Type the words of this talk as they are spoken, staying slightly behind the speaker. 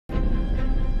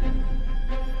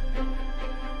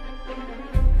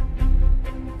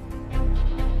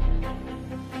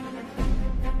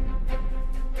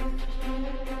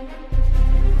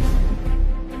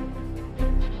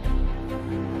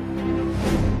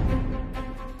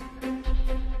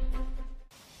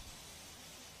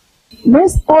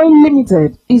Nestoil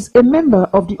Limited is a member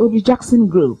of the Obiejesi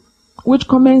Group, which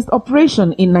commenced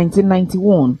operation in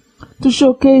 1991 to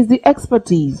showcase the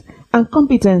expertise and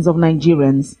competence of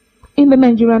Nigerians in the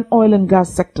Nigerian oil and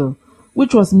gas sector,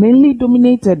 which was mainly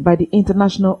dominated by the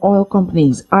international oil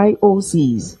companies,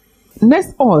 IOCs.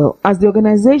 Nestoil, as the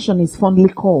organization is fondly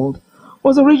called,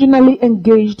 was originally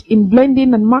engaged in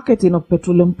blending and marketing of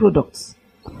petroleum products.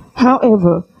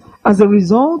 However, as a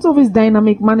result of its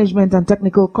dynamic management and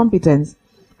technical competence,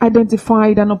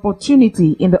 identified an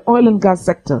opportunity in the oil and gas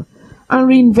sector and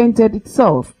reinvented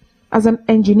itself as an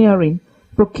engineering,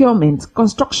 procurement,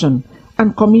 construction,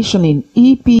 and commissioning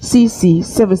EPCC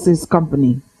services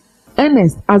company.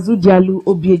 Ernest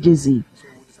Azudialu-Obiejesi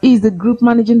is the Group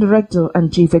Managing Director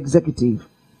and Chief Executive.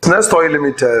 Nestoil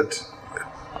Limited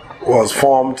was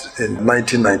formed in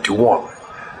 1991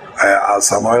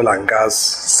 as an oil and gas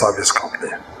service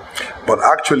company. But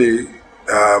actually,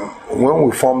 when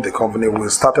we formed the company, we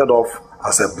started off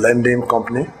as a blending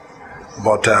company.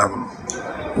 But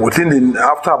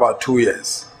after about 2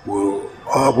 years,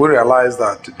 we realized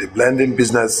that the blending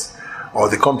business or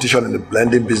the competition in the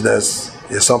blending business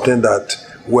is something that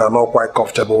we are not quite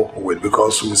comfortable with,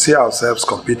 because we see ourselves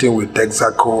competing with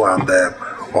Texaco and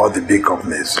all the big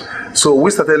companies. So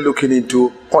we started looking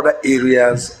into other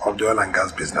areas of the oil and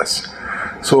gas business.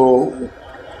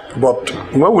 But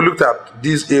when we looked at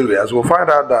these areas, we'll find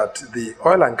out that the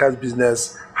oil and gas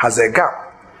business has a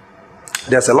gap.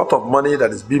 There's a lot of money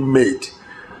that is being made,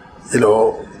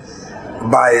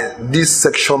 by this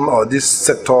section or these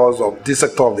sectors of this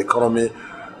sector of the economy,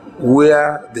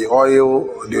 where the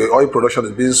oil production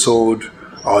is being sold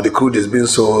or the crude is being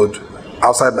sold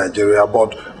outside Nigeria.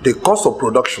 But the cost of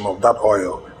production of that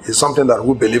oil is something that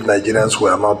we believe Nigerians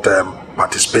were not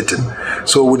participating.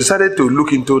 So we decided to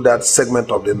look into that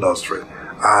segment of the industry,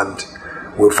 and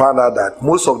we found out that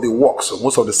most of the works or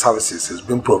most of the services is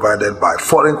being provided by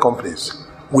foreign companies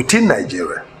within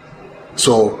Nigeria.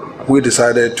 So we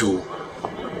decided to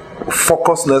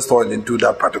focus Nestoil into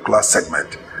that particular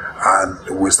segment,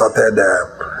 and we started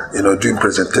doing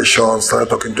presentations, started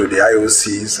talking to the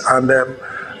IOCs, and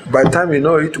by the time you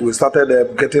know it, we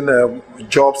started getting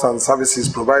jobs and services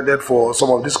provided for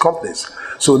some of these companies.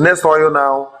 So Nestoil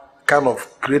now kind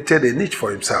of created a niche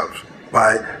for himself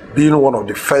by being one of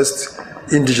the first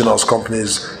indigenous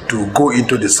companies to go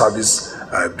into the service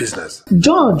business.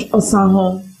 George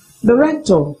Osaho,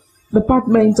 Director,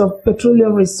 Department of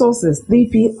Petroleum Resources,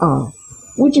 DPR,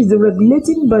 which is the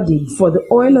regulating body for the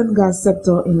oil and gas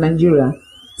sector in Nigeria,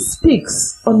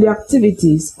 speaks on the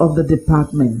activities of the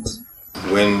department.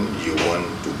 When you want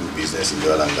to do business in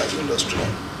the oil and gas industry,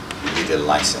 you need a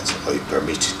license or a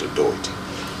permit to do it.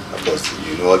 Of course,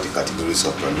 you know all the categories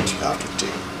of permit you have to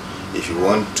take. If you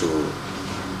want to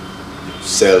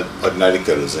sell ordinary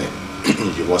kerosene,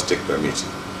 you must take permit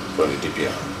from the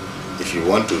DPR. If you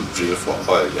want to drill for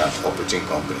oil, you are an operating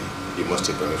company, you must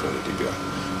take permit from the DPR.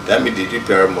 That means the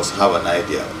DPR must have an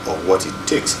idea of what it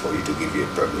takes for you to give you a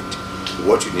permit,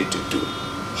 what you need to do,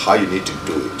 how you need to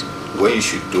do it, when you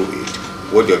should do it,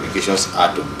 what the obligations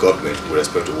are to government with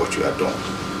respect to what you are doing.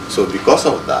 So because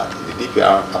of that, the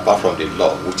DPR, apart from the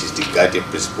law, which is the guiding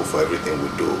principle for everything we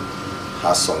do,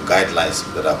 has some guidelines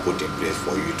that are put in place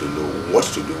for you to know what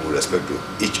to do with respect to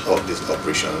each of these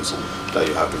operations that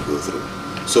you have to go through.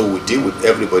 So we deal with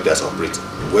everybody that's operating,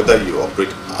 whether you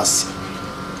operate as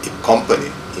a company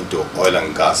into oil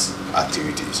and gas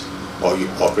activities or you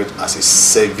operate as a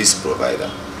service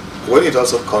provider. When it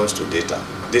also comes to data,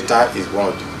 data is one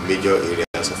of the major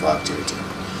areas of our activity.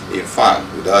 In fact,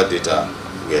 without data,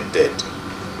 we are dead,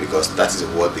 because that is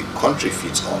what the country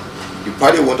feeds on. You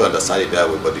probably won't understand it that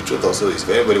way, but the truth also is, if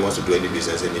anybody wants to do any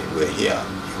business anywhere here,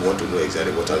 you want to know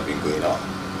exactly what has been going on.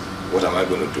 What am I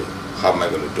going to do? How am I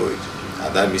going to do it?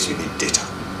 And that means you need data.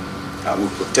 And we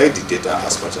protect the data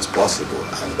as much as possible,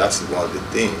 and that's one of the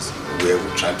things where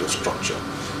we're trying to structure,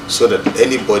 so that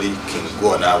anybody can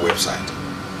go on our website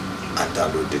and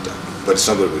download data, but it's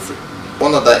not going to be free.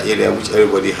 One other area which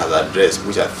everybody has addressed,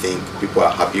 which I think people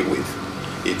are happy with,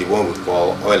 is the one we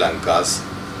call oil and gas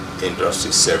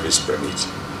industry service permit.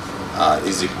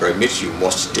 Is the permit you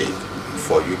must take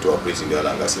for you to operate in the oil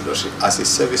and gas industry as a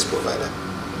service provider.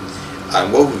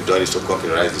 And what we've done is to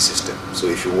computerize the system. So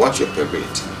if you want your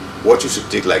permit, what you should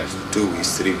take like 2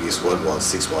 weeks, 3 weeks, 1 month,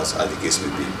 6 months, as the case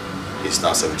may be, is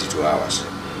now 72 hours.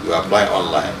 You apply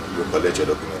online, you collect your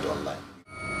document online.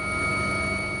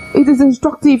 It is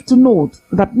instructive to note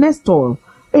that Nestoil,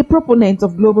 a proponent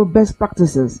of global best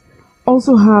practices,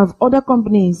 also have other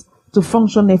companies to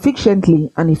function efficiently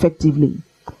and effectively.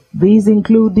 These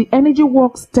include the Energy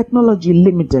Works Technology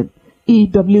Limited,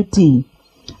 EWT,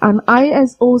 and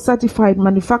ISO-certified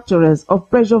manufacturers of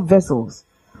pressure vessels,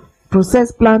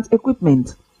 process plant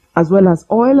equipment, as well as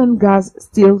oil and gas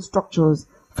steel structures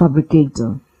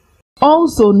fabricator.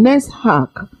 Also,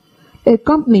 Nestoil, a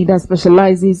company that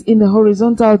specializes in the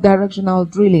horizontal directional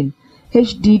drilling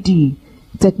 (HDD)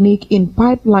 technique in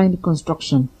pipeline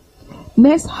construction.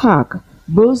 Nestoil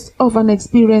boasts of an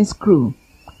experienced crew,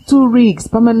 2 rigs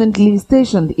permanently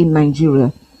stationed in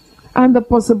Nigeria, and the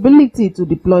possibility to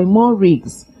deploy more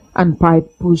rigs and pipe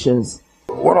pushers.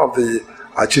 One of the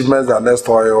achievements that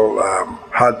Nestoil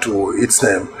had to its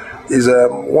name is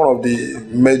one of the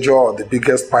major, the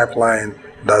biggest pipeline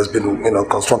that has been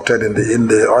constructed in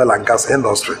the oil and gas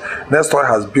industry. Nestoil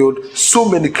has built so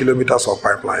many kilometers of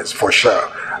pipelines for sure,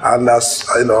 and as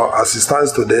it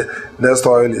stands today,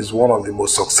 Nestoil is one of the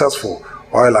most successful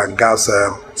oil and gas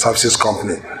services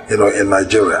company in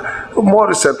Nigeria. More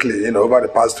recently, over the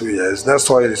past 2 years,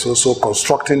 Nestoil is also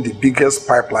constructing the biggest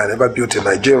pipeline ever built in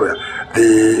Nigeria,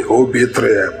 the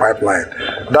OB3 pipeline.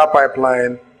 That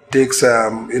pipeline takes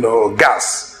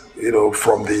gas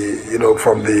from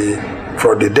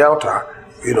the delta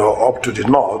up to the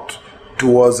north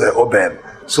towards Oben.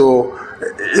 So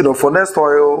for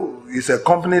Nestoil, it's a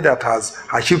company that has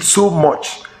achieved so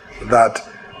much that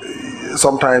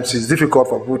sometimes it's difficult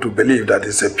for people to believe that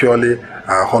it's a purely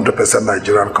 100%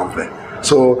 Nigerian company.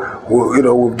 So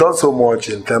we've done so much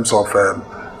in terms of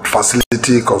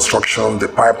facility construction, the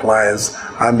pipelines,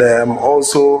 and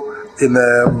also in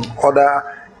other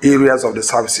areas of the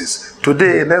services.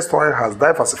 Today, Nestoil has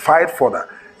diversified further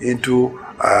into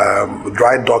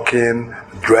dry docking,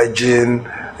 dredging,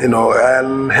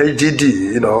 and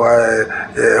HDD,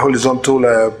 horizontal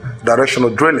directional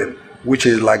drilling, which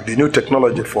is like the new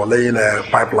technology for laying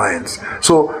pipelines.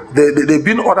 So there have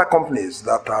been other companies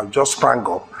that have just sprang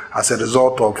up as a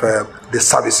result of the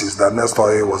services that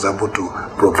Nestoil was able to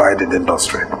provide in the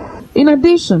industry. In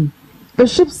addition, the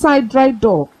Shipside Dry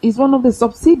Dock is one of the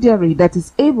subsidiaries that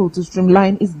is able to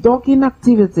streamline its docking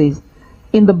activities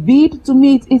in the bid to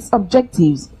meet its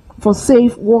objectives for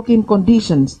safe working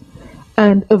conditions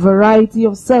and a variety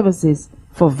of services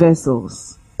for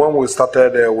vessels. When we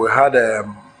started, we had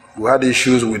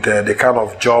issues with the kind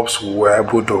of jobs we were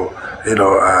able to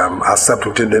accept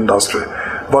within the industry.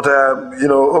 But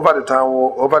over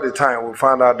the time, we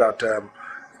found out that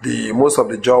most of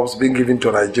the jobs being given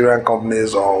to Nigerian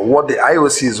companies, or what the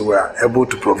IOCs were able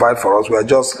to provide for us, were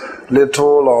just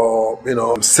little or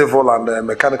civil and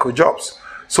mechanical jobs.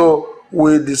 So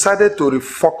we decided to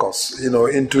refocus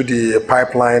into the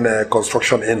pipeline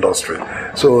construction industry.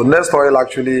 So Nestoil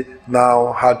actually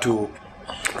now had to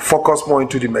focus more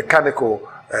into the mechanical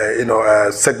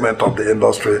segment of the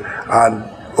industry, and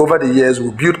over the years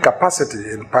we built capacity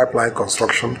in pipeline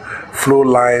construction, flow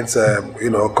lines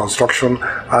construction,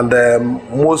 and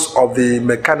most of the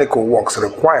mechanical works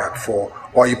required for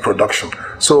oil production.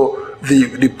 So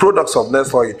the products of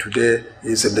Nestoil today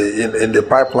is in the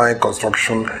pipeline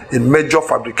construction, in major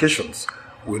fabrications.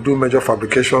 We do major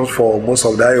fabrications for most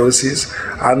of the IOCs,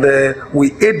 and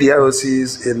we aid the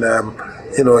IOCs in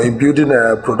building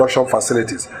production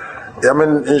facilities. I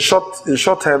mean, in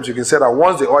short terms, you can say that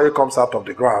once the oil comes out of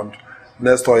the ground,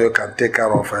 Nestoil can take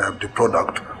care of the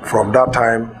product from that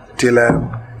time till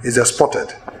it's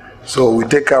exported. So we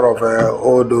take care of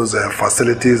all those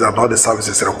facilities and all the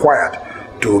services required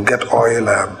to get oil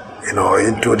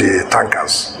into the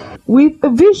tankers. With a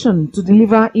vision to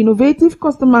deliver innovative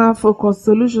customer-focused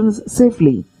solutions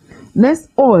safely,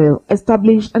 Nestoil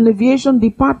established an aviation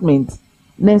department,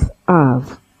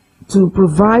 NTAi, to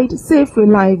provide safe,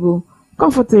 reliable,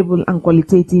 comfortable and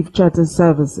qualitative charter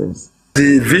services.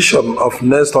 The vision of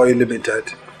Nestoil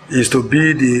Limited is to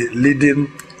be the leading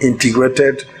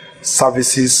integrated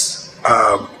services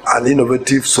and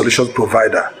innovative solutions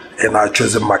provider in our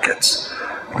chosen markets.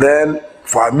 Then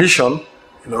for our mission,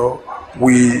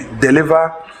 we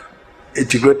deliver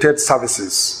integrated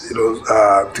services,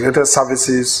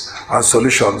 and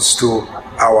solutions to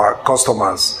our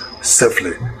customers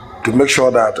safely, to make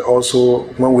sure that also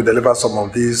when we deliver some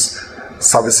of these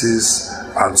services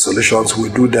and solutions, we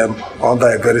do them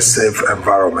under a very safe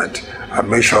environment and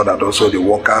make sure that also the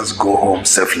workers go home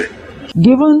safely.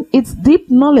 Given its deep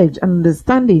knowledge and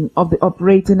understanding of the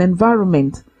operating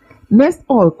environment,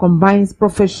 Nestoil combines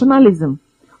professionalism,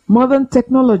 modern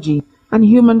technology, and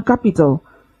human capital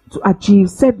to achieve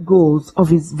set goals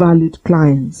of its valued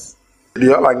clients.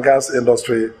 The oil and gas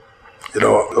industry,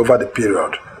 over the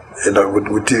period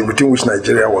within which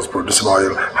Nigeria was producing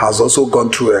oil, has also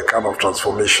gone through a kind of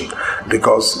transformation,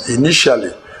 because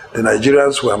initially the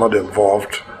Nigerians were not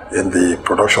involved in the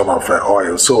production of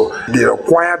oil. So the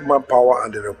required manpower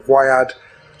and the required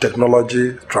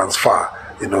technology transfer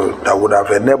that would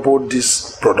have enabled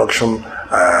this production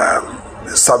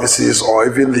services or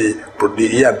even the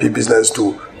E&P business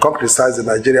to concretize in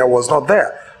Nigeria was not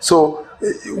there. So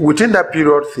within that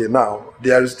period till now,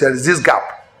 there is this gap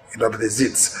that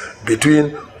exists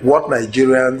between what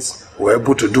Nigerians were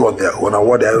able to do on their own and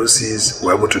what the IOCs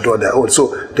were able to do on their own.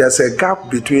 So there's a gap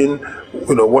between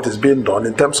what is being done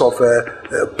in terms of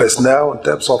personnel, in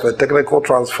terms of technical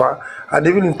transfer, and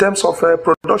even in terms of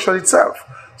production itself.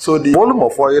 So the volume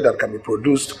of oil that can be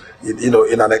produced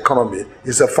in an economy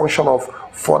is a function of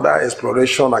further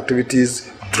exploration activities,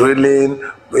 drilling,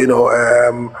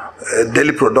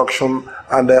 daily production,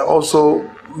 and also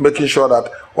making sure that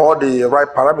all the right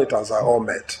parameters are all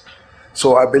met.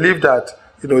 So I believe that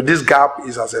this gap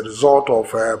is as a result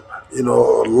of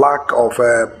lack of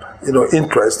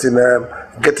interest in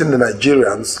getting the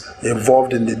Nigerians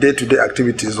involved in the day-to-day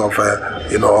activities of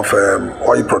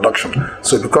oil production.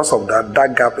 So because of that,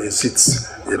 that gap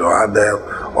exists, and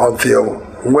until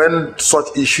when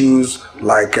such issues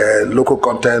like local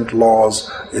content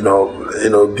laws,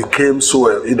 became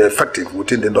so ineffective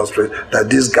within the industry that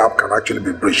this gap can actually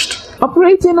be bridged.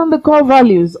 Operating on the core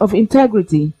values of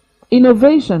integrity,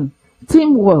 innovation,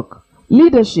 teamwork,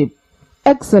 leadership,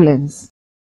 excellence,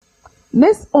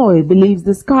 Nestoil believes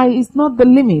the sky is not the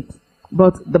limit,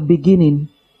 but the beginning.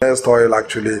 Nestoil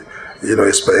actually,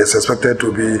 is expected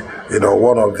to be,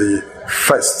 one of the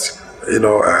first,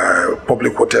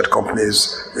 public quoted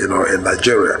companies, in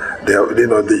Nigeria.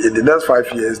 In the next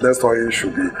 5 years, Nestoil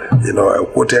should be,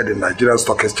 quoted in Nigerian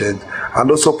Stock Exchange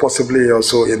and also possibly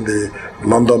also in the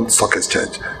London Stock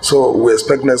Exchange. So we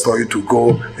expect Nestoil to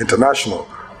go international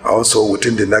also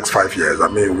within the next 5 years. I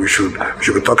mean, we should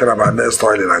be talking about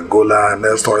Nestoil in Angola,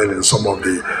 Nestoil in some of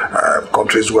the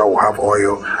countries where we have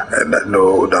oil and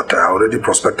that are already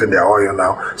prospecting their oil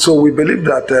now. So we believe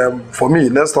that for me,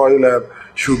 Nestoil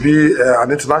should be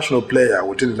an international player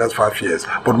within the next 5 years.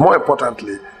 But more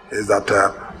importantly is that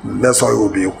Nestoil will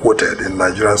be quoted in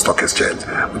Nigerian Stock Exchange.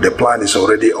 The plan is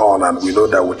already on, and we know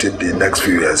that within the next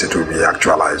few years it will be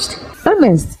actualized.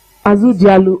 Ernest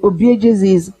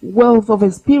Azudialu-Obiejesi's wealth of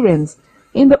experience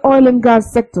in the oil and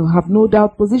gas sector have no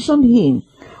doubt positioned him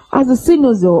as the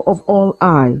cynosure of all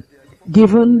eye,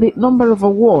 given the number of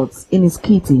awards in his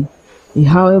kitty. He,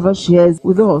 however, shares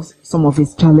with us some of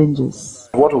his challenges.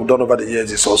 What we've done over the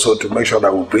years is also to make sure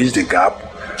that we bridge the gap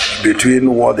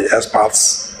between what the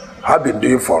experts have been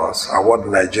doing for us and what the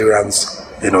Nigerians,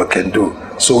 can do.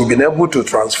 So we've been able to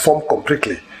transform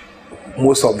completely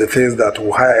most of the things that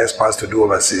we hire experts to do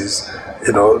overseas,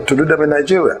 to do them in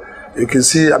Nigeria. You can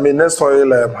see, I mean,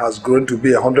 Nestoil has grown to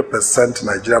be 100%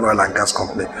 Nigerian oil and gas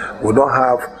company. We don't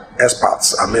have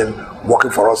experts,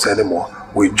 working for us anymore.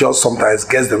 We just sometimes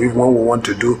get them even when we want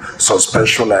to do some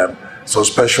special type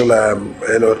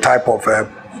of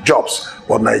jobs.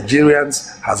 But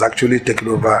Nigerians has actually taken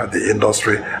over the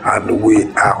industry, and we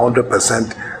are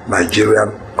 100%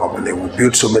 Nigerian company. We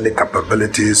build so many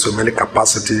capabilities, so many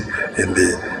capacity in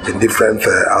different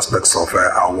aspects of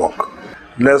our work.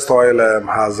 Nestoil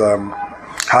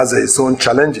has its own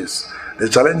challenges. The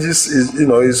challenges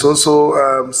is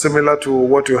also similar to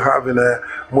what you have in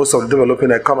most of the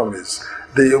developing economies.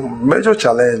 The major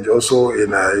challenge also in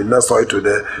Nestoil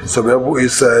today is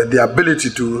the ability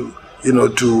to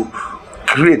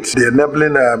create the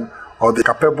enabling or the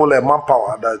capable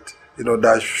manpower that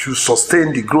should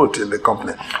sustain the growth in the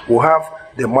company. We have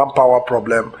the manpower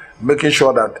problem, making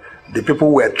sure that the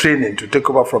people we are training to take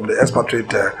over from the expatriate,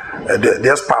 the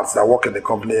experts that work in the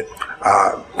company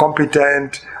are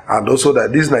competent, and also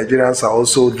that these Nigerians are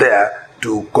also there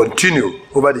to continue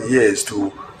over the years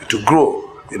to grow,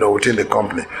 within the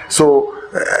company. So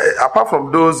apart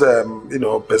from those,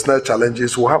 personal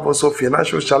challenges, we have also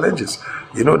financial challenges.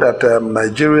 You know that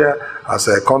Nigeria as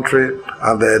a country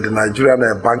and the Nigerian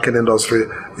banking industry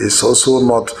is also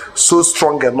not so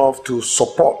strong enough to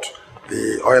support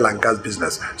the oil and gas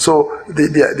business. So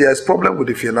there's problem with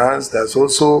the finance. There's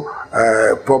also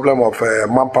a problem of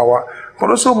manpower. But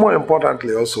also more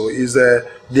importantly also is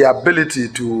the ability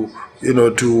to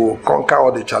conquer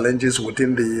all the challenges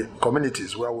within the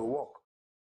communities where we work.